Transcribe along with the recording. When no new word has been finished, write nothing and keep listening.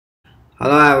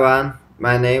Hello everyone,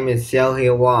 my name is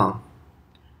Xiaohe Wang.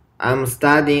 I'm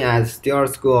studying at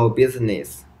Stewart School of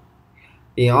Business.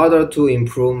 In order to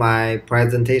improve my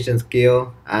presentation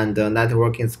skill and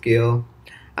networking skill,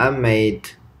 I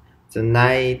made the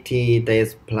 90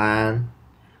 days plan.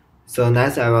 So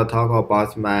next I will talk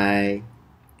about my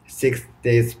 6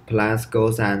 days plan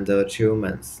goals and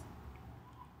achievements.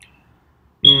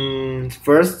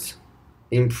 First,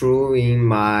 improving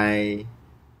my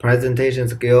presentation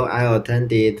skill, I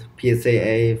attended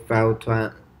PCA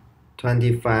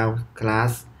 525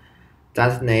 class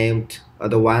that's named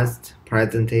Advanced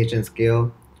Presentation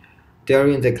Skill.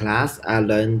 During the class, I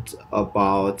learned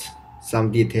about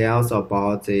some details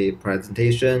about the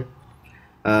presentation.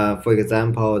 For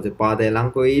example, the body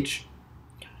language.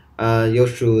 You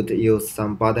should use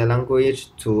some body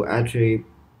language to attract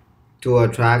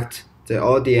the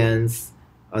audience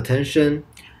attention,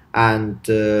 and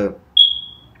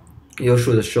you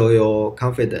should show your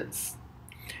confidence.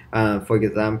 For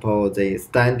example, the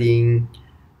standing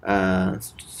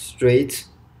straight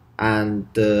and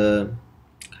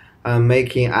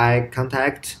making eye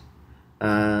contact,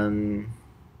 um,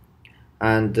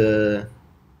 and uh,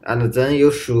 and then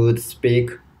you should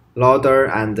speak louder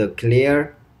and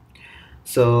clear.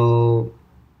 So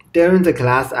during the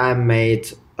class, I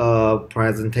made a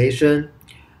presentation,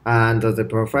 and the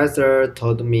professor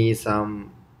told me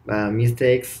some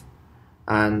mistakes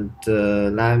and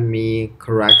let me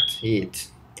correct it.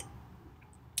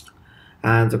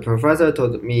 And the professor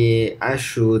told me I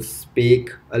should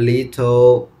speak a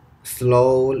little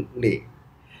slowly.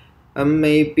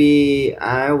 Maybe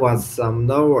I was some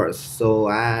nervous, so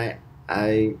I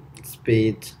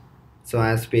speed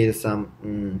I speed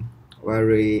some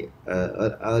very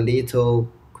a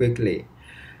little quickly.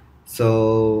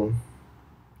 So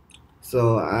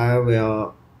I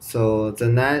will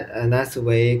the next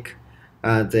week,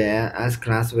 the S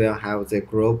class will have the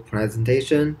group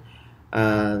presentation.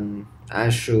 I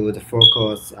should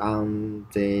focus on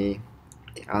this,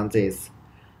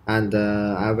 and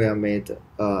I will make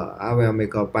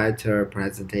a better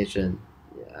presentation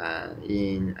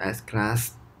in S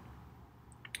class.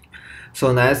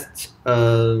 So next,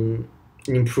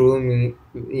 improving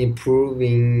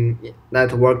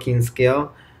networking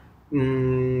skill.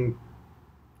 Um,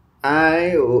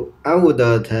 I would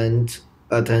attend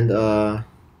a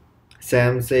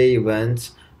CMC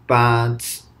event,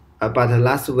 but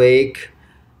last week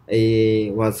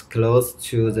it was close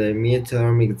to the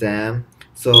midterm exam,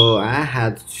 so I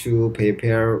had to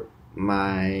prepare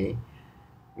my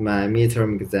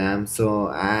midterm exam, so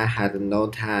I had no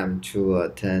time to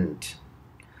attend.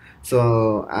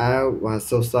 So I was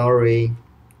so sorry,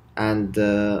 and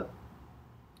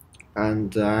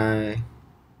and I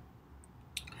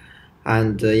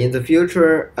and in the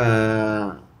future,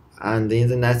 and in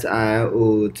the next, I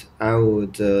would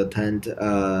attend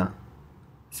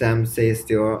CMC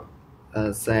still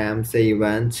CMC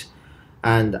event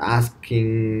and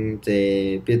asking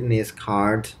the business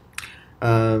card.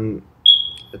 Um,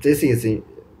 this is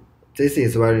this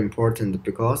is very important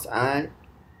because when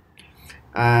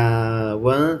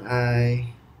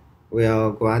I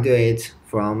will graduate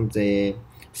from the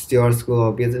Stewart School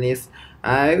of Business,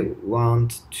 I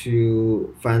want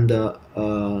to find a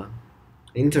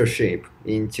internship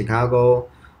in Chicago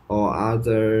or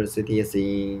other cities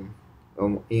in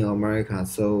America.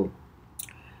 So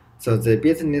the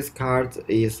business card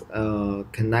is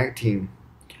connecting.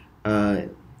 Uh,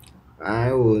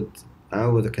 I would I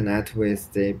would connect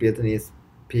with the business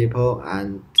people,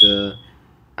 and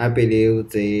I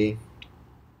believe they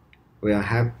will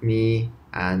help me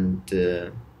and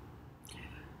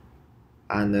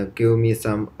give me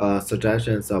some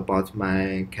suggestions about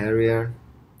my career,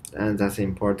 and that's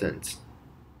important.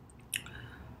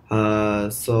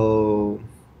 So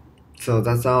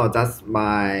that's all. That's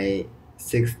my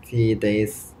 60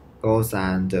 days goals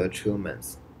and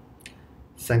achievements.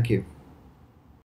 Thank you.